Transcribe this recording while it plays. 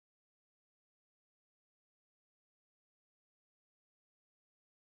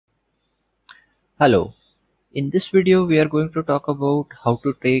Hello, in this video we are going to talk about how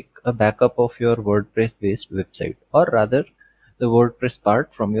to take a backup of your WordPress based website, or rather the WordPress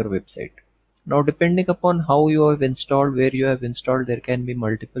part from your website. Now depending upon how you have installed, where you have installed, there can be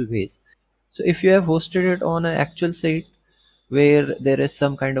multiple ways. So if you have hosted it on an actual site where there is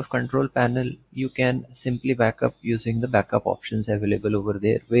some kind of control panel, you can simply backup using the backup options available over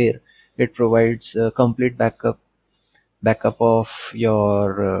there, where it provides a complete backup of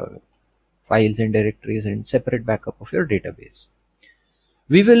your files and directories and separate backup of your database.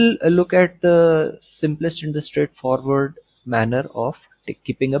 We will look at the simplest and the straightforward manner of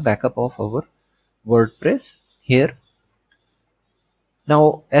keeping a backup of our WordPress here.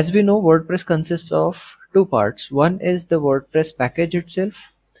 Now, as we know, WordPress consists of two parts. One is the WordPress package itself,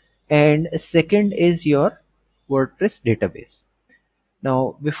 and second is your WordPress database.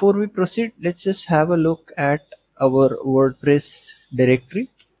 Now, before we proceed, let's just have a look at our WordPress directory.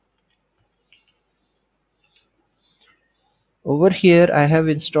 Over here I have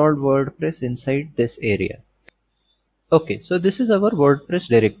installed WordPress inside this area. Okay, so this is our WordPress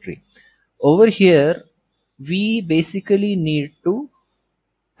directory. Over here we basically need to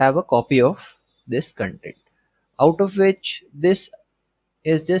have a copy of this content, out of which this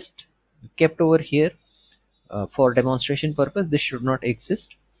is just kept over here for demonstration purpose. This should not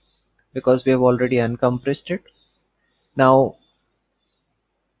exist because we have already uncompressed it. Now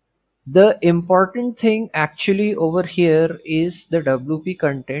the important thing actually over here is the WP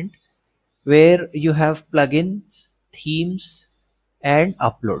content, where you have plugins, themes, and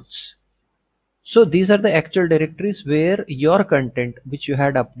uploads. So these are the actual directories where your content, which you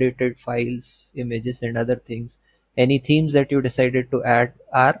had updated, files, images, and other things, any themes that you decided to add,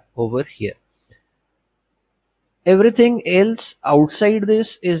 are over here. Everything else outside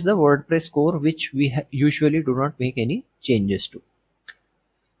this is the WordPress core, which we usually do not make any changes to.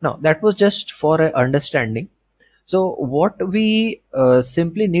 Now that was just for a understanding. So what we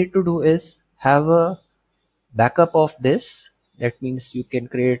simply need to do is have a backup of this. That means you can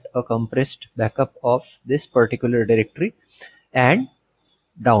create a compressed backup of this particular directory and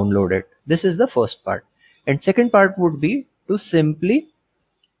download it. This is the first part. And second part would be to simply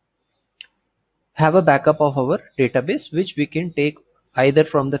have a backup of our database, which we can take either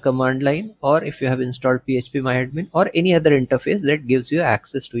from the command line, or if you have installed phpMyAdmin or any other interface that gives you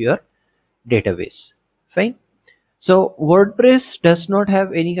access to your database. Fine. So WordPress does not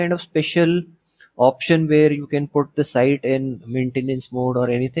have any kind of special option where you can put the site in maintenance mode or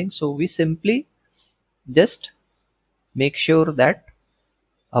anything. So we simply just make sure that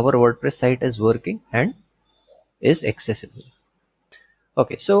our WordPress site is working and is accessible.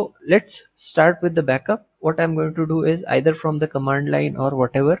 Okay, so let's start with the backup. What I'm going to do is, either from the command line or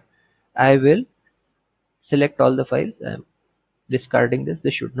whatever, I will select all the files. I'm discarding this.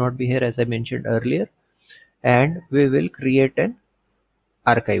 This should not be here, as I mentioned earlier. And we will create an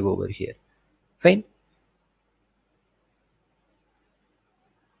archive over here. Fine.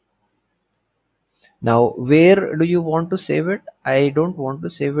 Now where do you want to save it? I don't want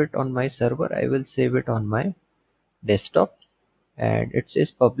to save it on my server. I will save it on my desktop, and it says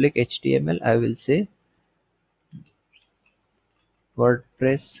public HTML. I will say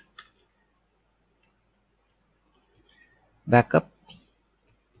WordPress backup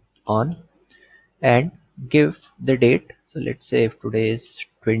on, and give the date. So let's say if today is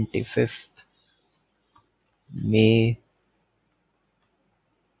 25th May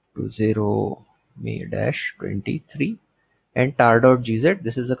 20May-23, and tar.gz,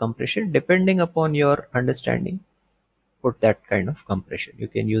 this is the compression. Depending upon your understanding, put that kind of compression. You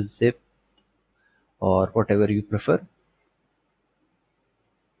can use zip or whatever you prefer.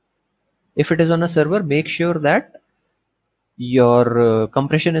 If it is on a server, make sure that your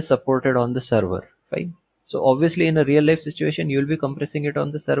compression is supported on the server. Fine. So obviously in a real life situation, you will be compressing it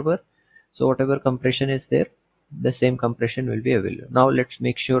on the server. So whatever compression is there, the same compression will be available. Now let's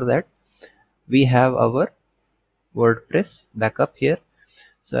make sure that we have our WordPress backup here.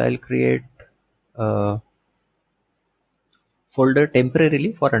 So I'll create a folder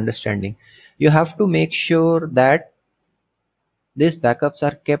temporarily for understanding. You have to make sure that these backups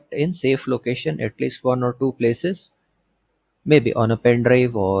are kept in safe location, at least 1 or 2 places, maybe on a pen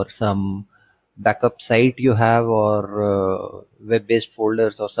drive or some backup site you have, or web-based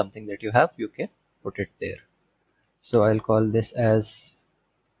folders or something that you have. You can put it there. So I'll call this as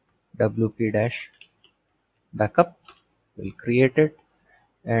wp-backup. We'll create it,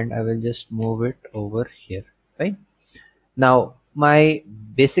 and I will just move it over here. Fine. Now my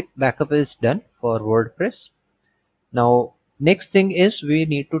basic backup is done for WordPress. Now next thing is, we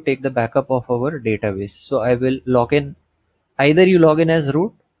need to take the backup of our database. So I will log in. Either you log in as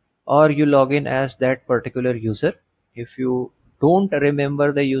root, or you log in as that particular user. If you don't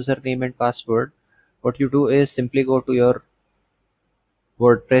remember the username and password, what you do is simply go to your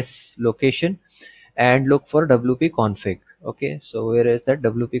WordPress location and look for wp config. Okay, so where is that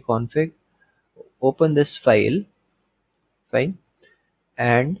wp config? Open this file. Fine.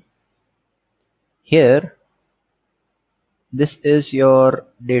 And here, this is your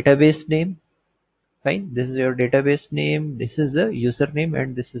database name. Fine, this is your database name, this is the username,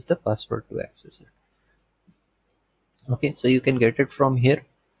 and this is the password to access it. Okay, so you can get it from here.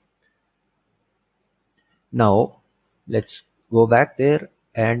 Now let's go back there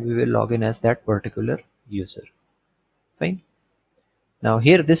and we will log in as that particular user. Fine. Now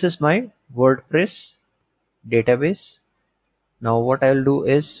here, this is my WordPress database. Now what I will do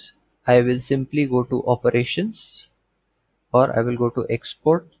is I will simply go to operations, or I will go to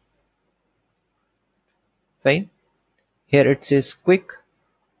export. Fine. Here it says quick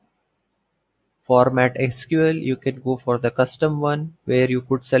format SQL. You can go for the custom one where you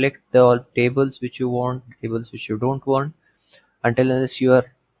could select the all tables which you want, tables which you don't want. Until unless you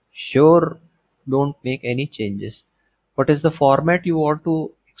are sure, don't make any changes. What is the format you want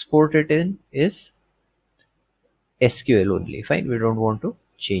to export it in is SQL only. Fine, we don't want to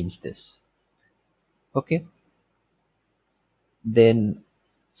change this. Okay, then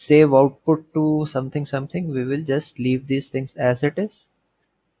save output to something something. We will just leave these things as it is.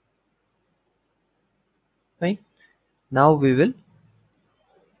 Fine. Now we will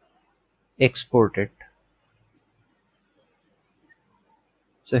export it.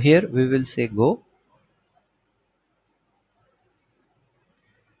 So here we will say go,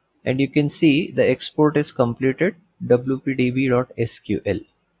 and you can see the export is completed, wpdb.sql.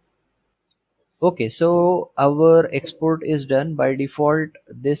 Okay, so our export is done. By default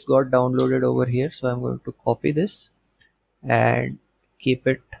this got downloaded over here, so I'm going to copy this and keep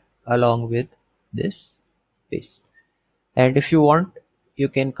it along with this paste. And if you want, you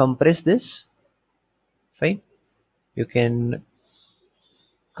can compress this. Fine, you can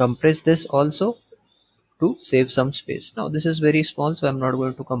compress this also to save some space. Now this is very small, so I'm not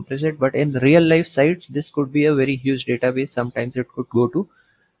going to compress it, but in real life sites this could be a very huge database. Sometimes it could go to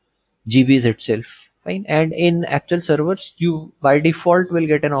GBs itself. Fine. And in actual servers, you by default will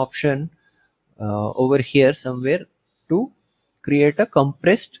get an option over here somewhere to create a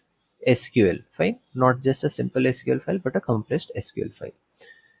compressed SQL. Fine, not just a simple SQL file but a compressed SQL file.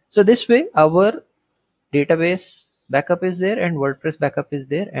 So this way our database backup is there and WordPress backup is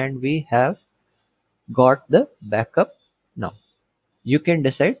there, and we have got the backup. Now you can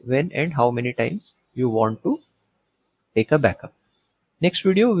decide when and how many times you want to take a backup. Next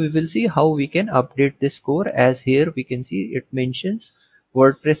video we will see how we can update this core, as here we can see it mentions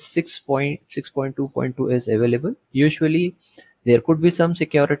WordPress 6.6.2.2 is available. Usually there could be some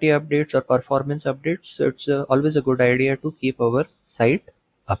security updates or performance updates, so it's always a good idea to keep our site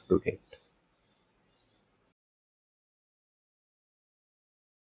up to date.